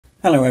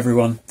Hello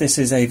everyone, this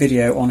is a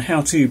video on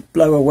how to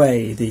blow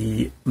away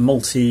the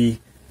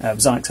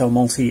Zyxel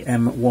Multy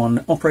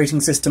M1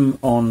 operating system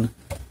on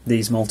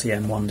these Multy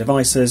M1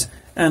 devices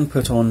and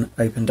put on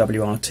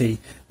OpenWRT,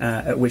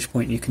 at which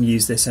point you can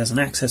use this as an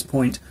access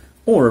point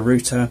or a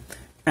router.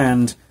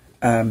 And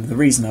the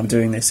reason I'm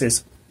doing this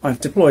is I've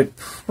deployed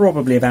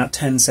probably about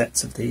 10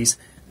 sets of these,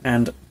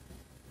 and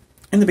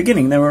in the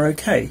beginning they were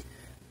okay,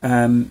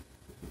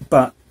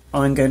 but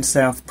I'm going to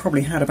say I've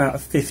probably had about a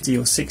 50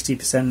 or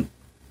 60%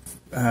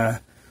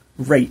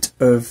 rate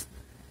of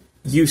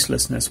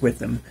uselessness with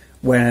them,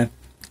 where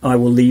I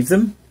will leave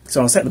them.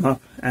 So I'll set them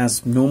up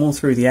as normal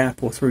through the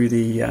app or through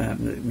the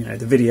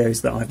the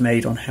videos that I've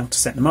made on how to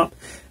set them up,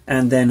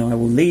 and then I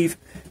will leave,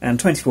 and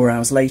 24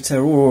 hours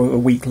later or a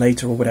week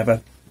later or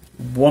whatever,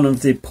 one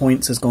of the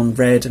points has gone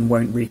red and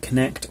won't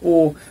reconnect,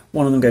 or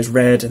one of them goes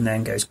red and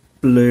then goes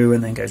blue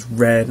and then goes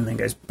red and then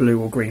goes blue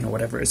or green or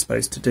whatever it's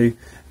supposed to do,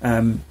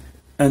 and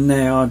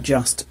they are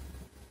just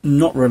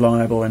not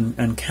reliable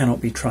and cannot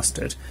be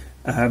trusted.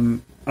 I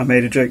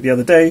made a joke the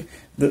other day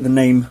that the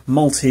name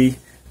Multi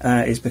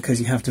is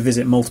because you have to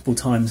visit multiple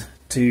times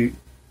to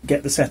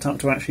get the setup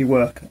to actually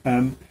work.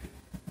 And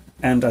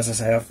as I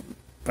say,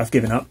 I've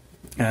given up,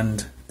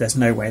 and there's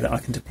no way that I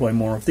can deploy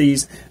more of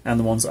these. And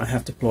the ones that I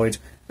have deployed,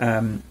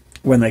 when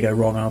they go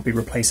wrong, I'll be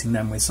replacing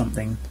them with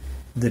something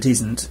that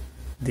isn't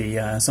the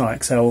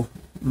Zyxel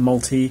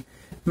Multi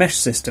mesh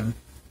system.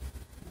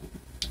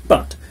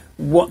 But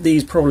what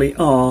these probably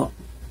are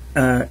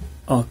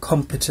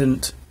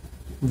competent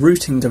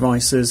routing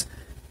devices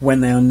when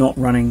they are not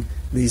running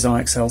the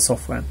Zyxel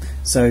software.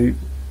 So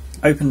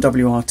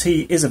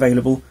OpenWRT is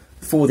available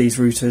for these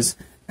routers,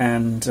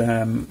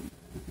 and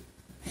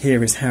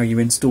here is how you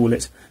install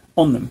it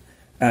on them.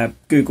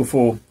 Google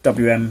for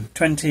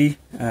WM20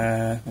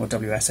 or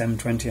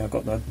WSM20, I've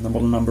got the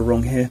model number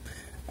wrong here,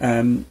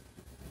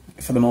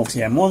 for the Multi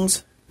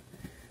M1s,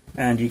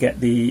 and you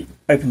get the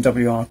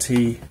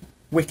OpenWRT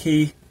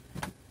wiki,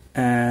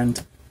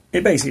 and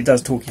it basically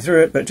does talk you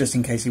through it, but just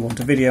in case you want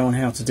a video on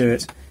how to do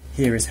it,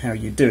 here is how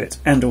you do it.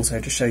 And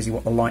also just shows you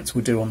what the lights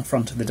will do on the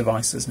front of the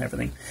devices and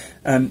everything.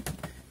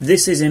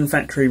 This is in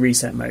factory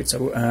reset mode,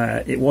 so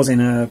it was in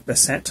a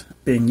set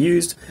being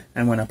used,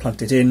 and when I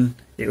plugged it in,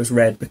 it was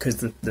red because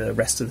the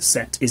rest of the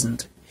set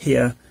isn't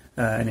here,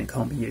 and it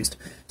can't be used.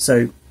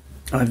 So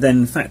I've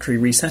then factory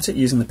reset it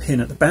using the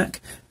pin at the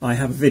back. I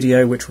have a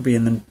video which will be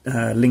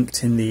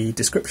linked in the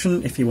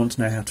description if you want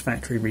to know how to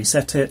factory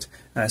reset it.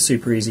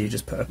 Super easy, you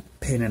just put a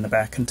pin in the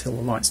back until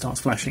the light starts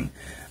flashing.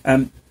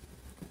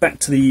 Back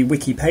to the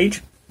wiki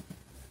page.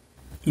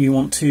 You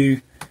want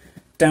to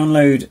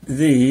download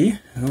the,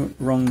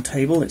 wrong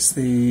table, it's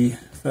the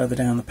further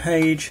down the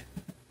page,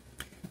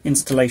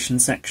 installation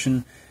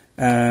section.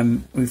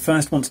 We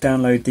first want to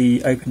download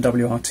the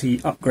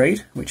OpenWRT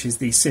upgrade, which is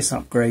the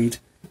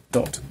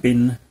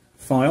sysupgrade.bin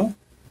file,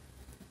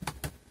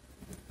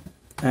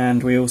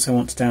 and we also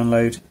want to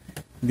download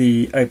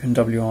the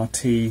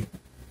OpenWRT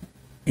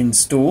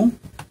install.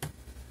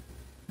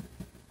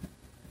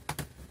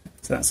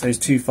 So that's those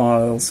two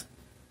files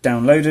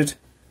downloaded,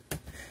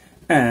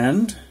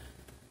 and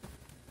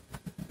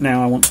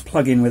now I want to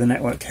plug in with a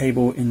network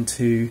cable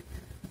into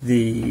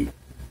the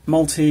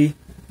Multi.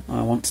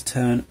 I want to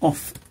turn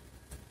off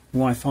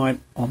Wi-Fi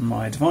on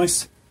my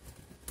device,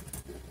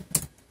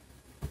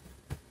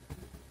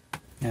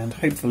 and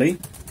hopefully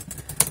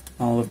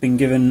I'll have been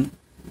given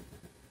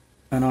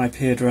an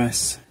IP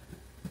address.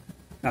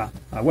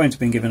 I won't have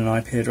been given an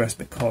IP address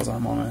because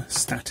I'm on a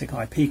static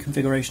IP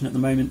configuration at the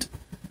moment.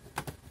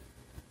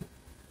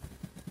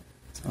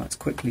 So let's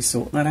quickly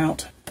sort that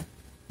out.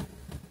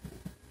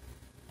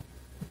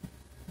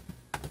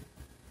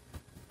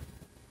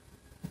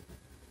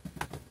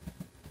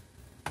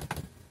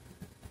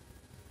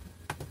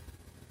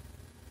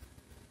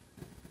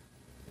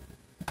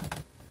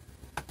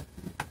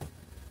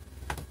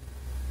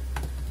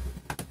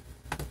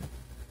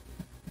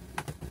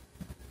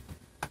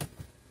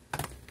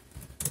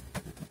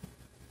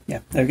 Yeah,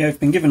 there we go. I've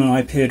been given an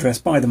IP address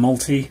by the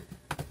Multi,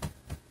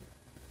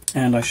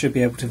 and I should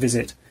be able to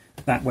visit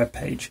that web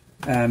page.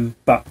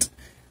 But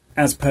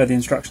as per the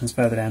instructions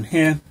further down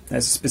here,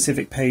 there's a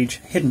specific page,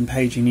 hidden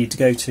page you need to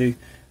go to,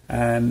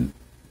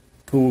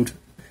 called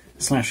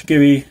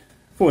 /GUI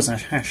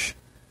 /hash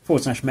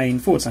 /main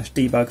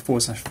 /debug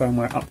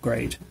 /firmware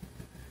upgrade.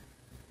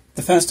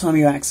 The first time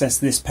you access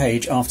this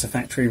page after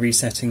factory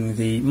resetting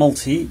the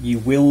Multi, you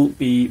will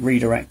be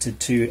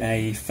redirected to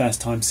a first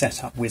time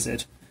setup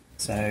wizard.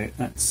 So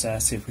let's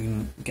see if we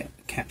can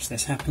catch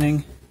this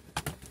happening.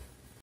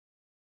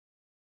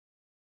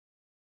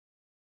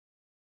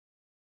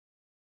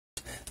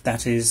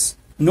 That is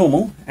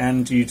normal,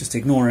 and you just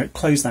ignore it,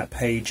 close that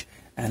page,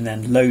 and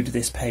then load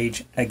this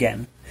page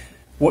again.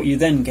 What you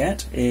then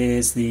get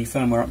is the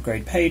firmware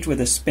upgrade page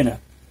with a spinner.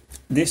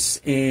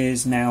 This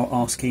is now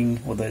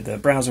asking, or the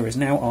browser is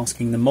now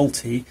asking the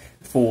Multi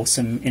for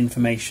some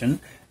information,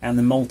 and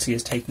the Multi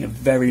is taking a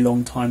very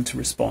long time to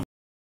respond.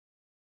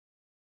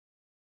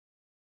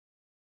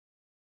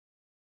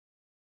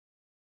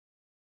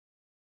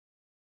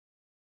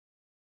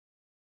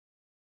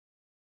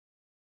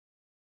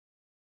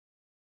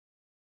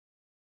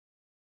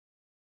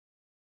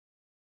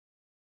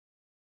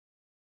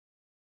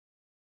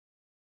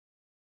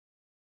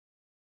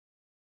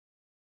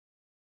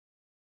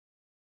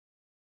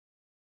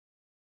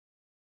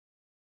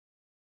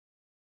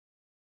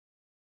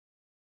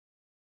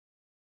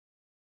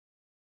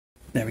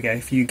 There we go.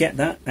 If you get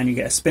that and you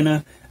get a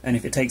spinner, and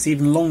if it takes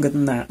even longer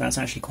than that, that's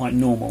actually quite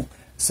normal.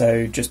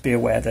 So just be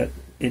aware that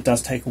it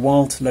does take a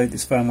while to load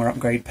this firmware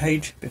upgrade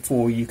page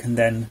before you can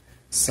then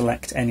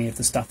select any of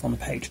the stuff on the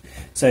page.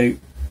 So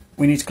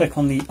we need to click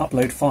on the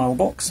upload file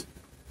box,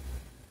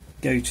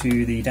 go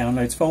to the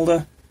downloads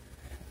folder,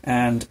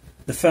 and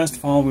the first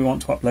file we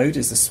want to upload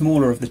is the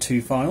smaller of the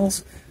two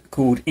files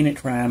called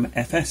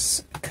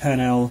initramfs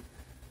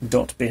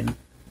kernel.bin.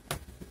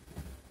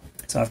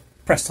 So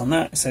I've pressed on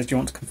that. It says, do you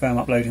want to confirm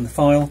uploading the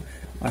file?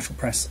 I shall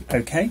press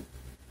OK.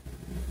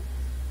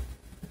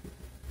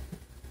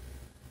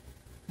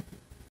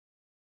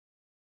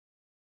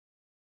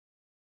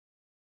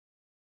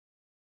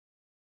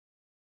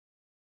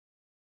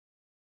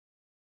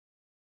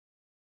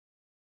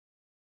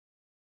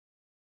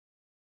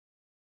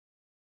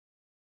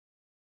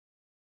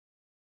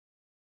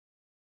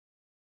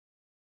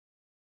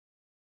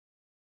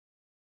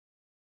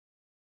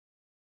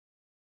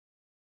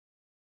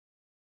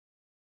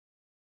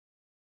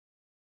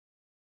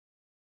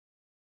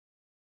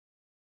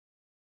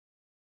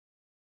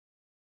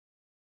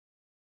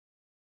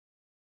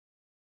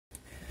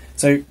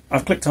 So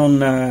I've clicked on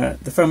the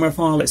firmware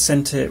file, it's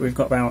sent it, we've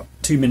got about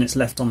 2 minutes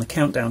left on the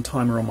countdown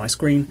timer on my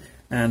screen,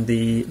 and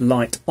the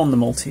light on the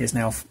multi is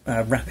now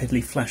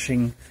rapidly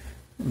flashing,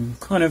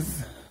 kind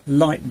of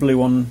light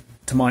blue on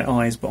to my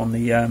eyes, but on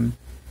the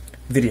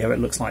video it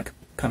looks like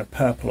kind of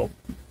purple,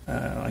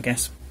 I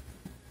guess.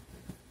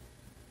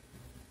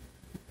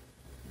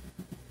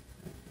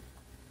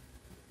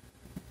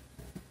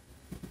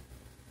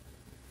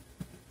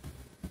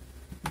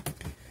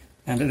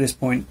 And at this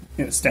point,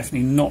 it's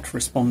definitely not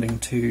responding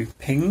to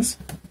pings.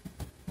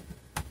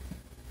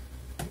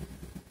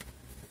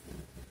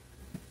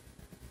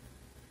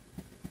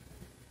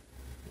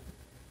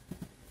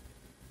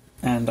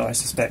 And I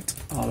suspect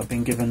I'll have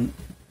been given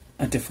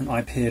a different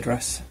IP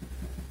address.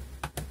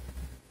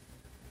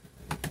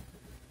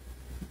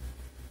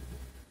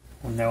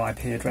 Or no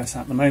IP address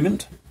at the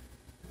moment.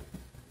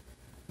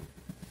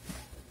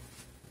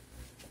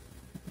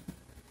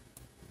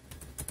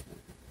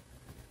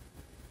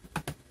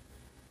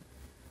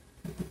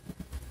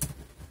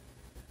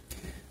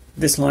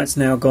 This light's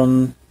now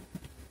gone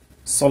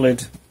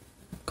solid,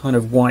 kind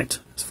of white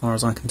as far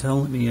as I can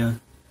tell. Let me,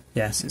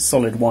 yes, it's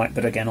solid white,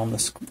 but again on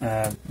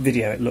the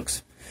video it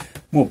looks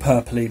more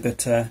purpley,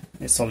 but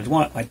it's solid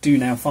white. I do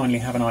now finally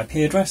have an IP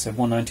address of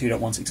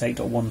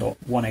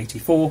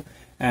 192.168.1.184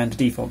 and a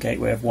default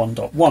gateway of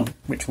 1.1,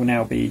 which will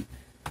now be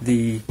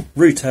the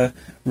router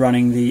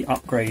running the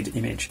upgrade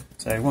image.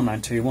 So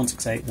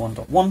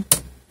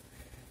 192.168.1.1,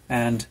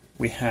 and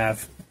we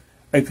have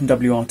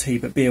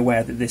OpenWRT, but be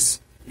aware that this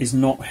is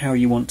not how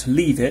you want to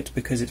leave it,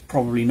 because it's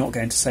probably not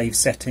going to save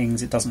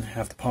settings. It doesn't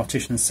have the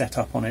partitions set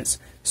up on its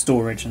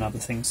storage and other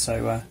things.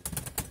 So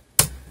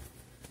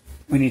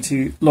we need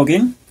to log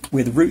in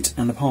with root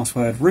and the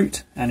password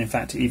root, and in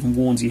fact it even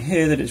warns you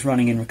here that it's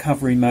running in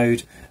recovery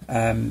mode,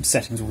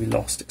 settings will be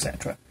lost,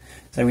 etc.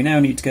 So we now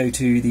need to go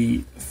to the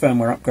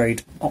firmware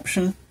upgrade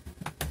option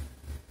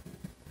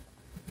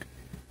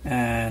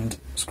and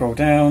scroll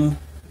down,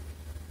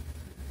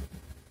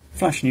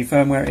 flash new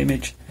firmware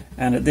image,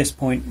 and at this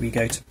point we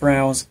go to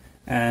browse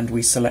and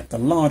we select the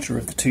larger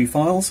of the two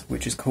files,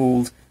 which is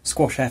called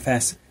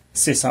squashfs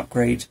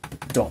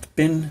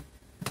sysupgrade.bin,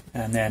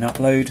 and then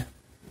upload.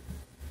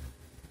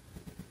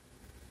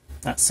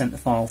 That's sent the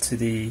file to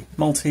the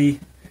multi.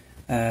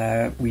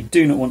 We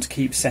do not want to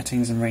keep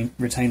settings and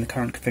retain the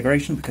current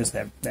configuration, because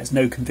there's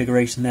no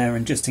configuration there,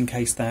 and just in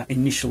case that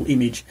initial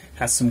image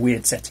has some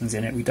weird settings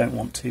in it, we don't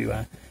want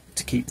to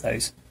keep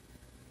those.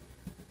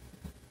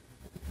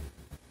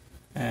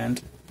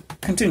 And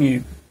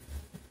continue.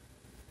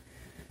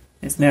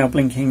 It's now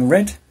blinking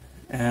red,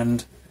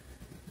 and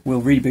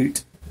we'll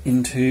reboot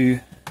into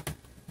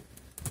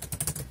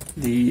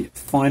the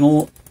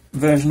final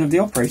version of the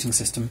operating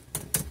system.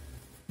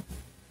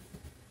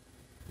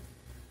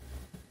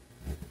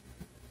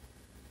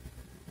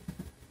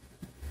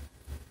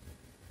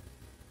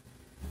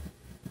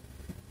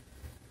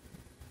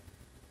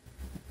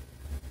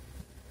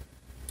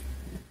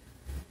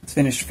 It's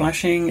finished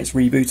flashing, it's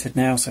rebooted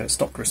now, so it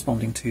stopped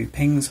responding to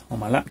pings on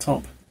my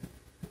laptop.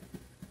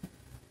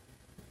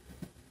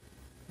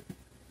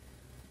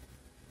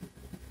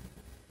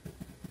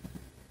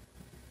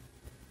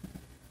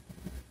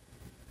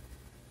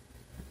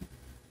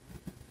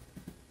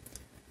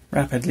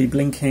 Rapidly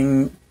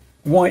blinking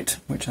white,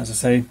 which, as I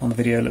say, on the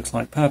video looks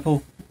like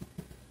purple.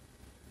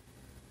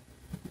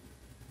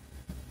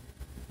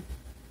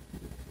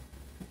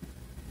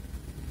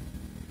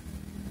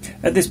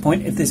 At this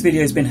point, if this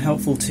video has been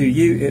helpful to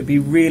you, it would be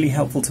really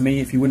helpful to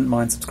me if you wouldn't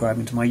mind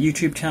subscribing to my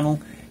YouTube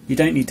channel. You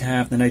don't need to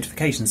have the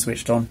notifications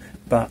switched on,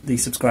 but the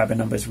subscriber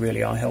numbers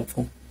really are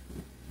helpful.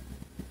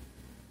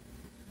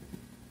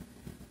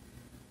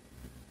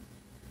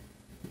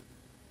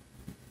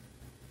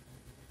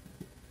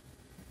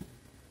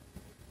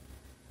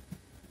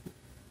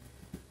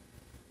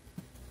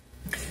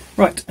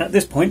 Right, at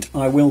this point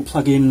I will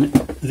plug in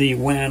the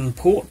WAN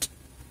port,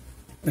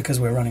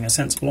 because we're running a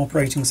sensible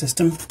operating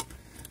system.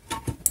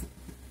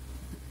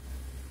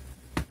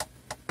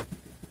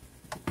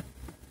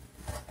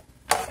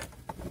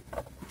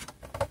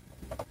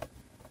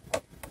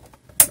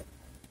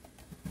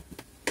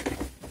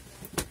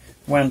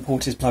 WAN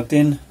port is plugged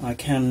in, I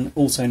can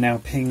also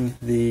now ping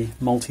the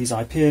Multi's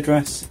IP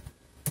address.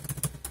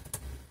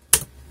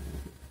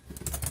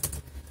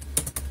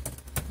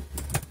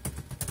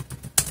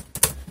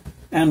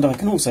 And I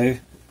can also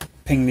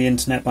ping the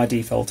internet by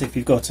default. If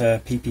you've got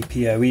a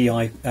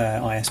PPPoE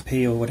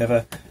ISP or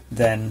whatever,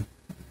 then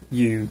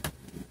you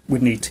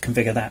would need to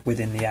configure that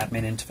within the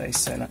admin interface.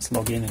 So let's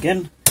log in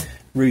again,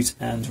 root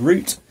and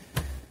root.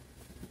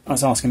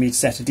 It's asking me to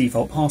set a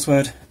default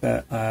password,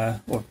 but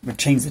or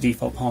change the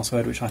default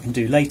password, which I can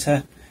do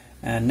later.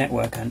 And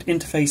network and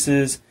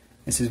interfaces,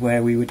 this is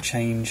where we would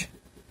change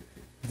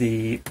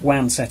the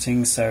WAN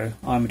settings, so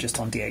I'm just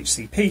on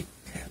DHCP.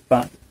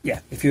 But yeah,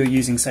 if you're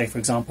using, say, for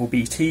example,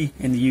 BT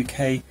in the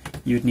UK,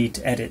 you would need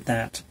to edit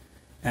that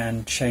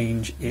and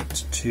change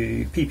it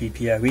to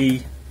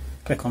PPPoE,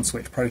 click on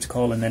Switch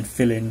Protocol, and then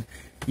fill in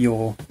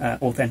your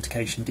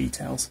authentication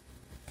details.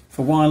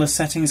 For wireless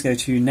settings, go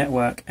to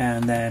Network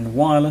and then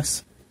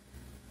Wireless.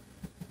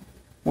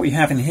 What you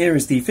have in here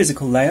is the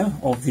physical layer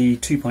of the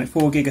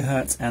 2.4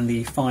 GHz and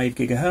the 5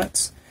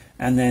 GHz,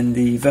 and then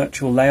the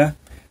virtual layer.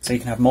 So you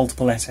can have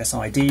multiple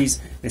SSIDs.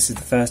 This is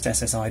the first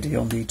SSID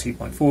on the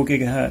 2.4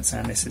 GHz,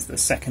 and this is the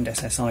second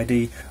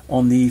SSID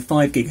on the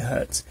 5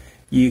 GHz.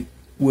 You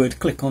would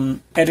click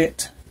on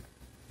Edit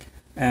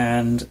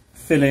and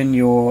fill in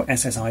your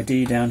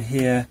SSID down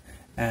here,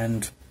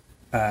 and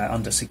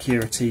under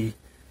Security,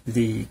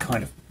 the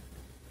kind of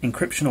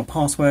encryption or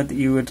password that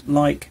you would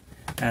like,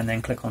 and then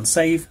click on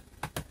Save,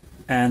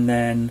 and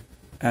then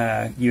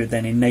you would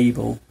then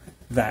enable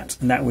that,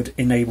 and that would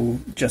enable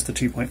just the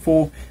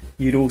 2.4.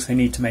 You'd also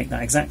need to make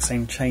that exact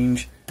same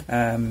change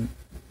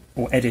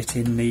or edit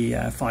in the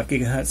 5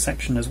 GHz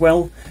section as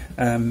well,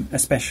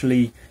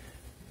 especially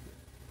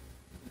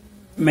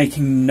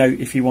making note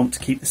if you want to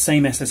keep the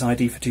same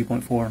SSID for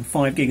 2.4 and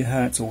 5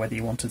 GHz, or whether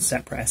you wanted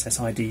separate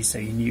SSIDs so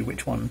you knew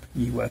which one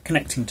you were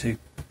connecting to.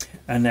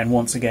 And then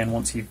once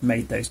you've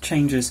made those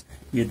changes,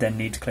 you'd then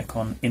need to click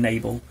on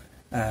Enable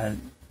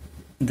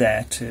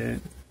there to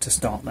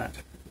start that.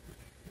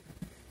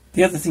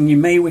 The other thing you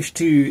may wish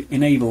to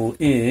enable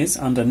is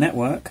under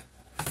Network,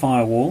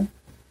 Firewall,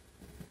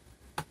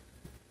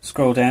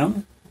 scroll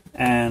down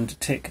and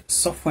tick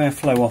Software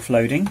Flow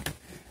Offloading,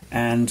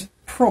 and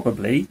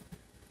probably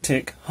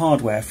tick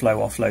Hardware Flow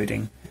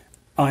Offloading.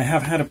 I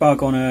have had a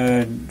bug on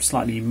a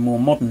slightly more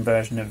modern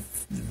version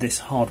of this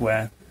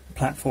hardware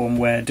platform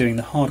where doing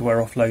the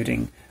hardware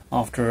offloading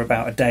after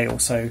about a day or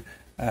so,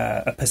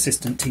 a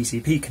persistent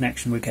TCP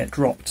connection would get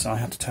dropped, so I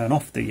had to turn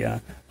off the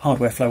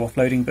hardware flow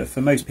offloading. But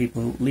for most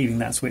people, leaving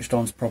that switched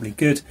on is probably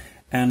good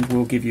and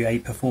will give you a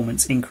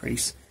performance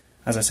increase.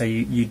 As I say,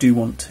 you do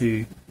want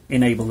to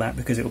enable that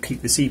because it will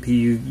keep the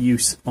CPU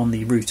use on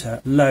the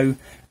router low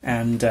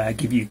and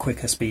give you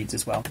quicker speeds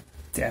as well.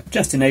 Yeah,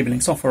 just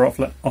enabling software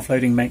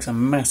offloading makes a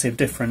massive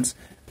difference.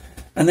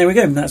 And there we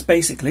go, that's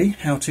basically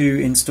how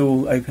to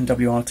install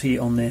OpenWRT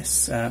on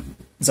this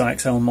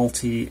Zyxel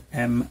Multy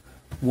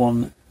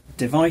M1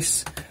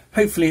 device.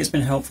 Hopefully it's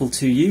been helpful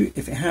to you.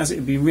 If it has, it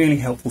would be really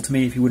helpful to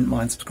me if you wouldn't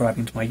mind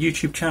subscribing to my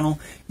YouTube channel.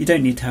 You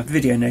don't need to have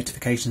video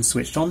notifications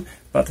switched on,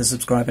 but the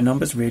subscriber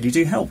numbers really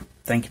do help.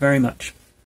 Thank you very much.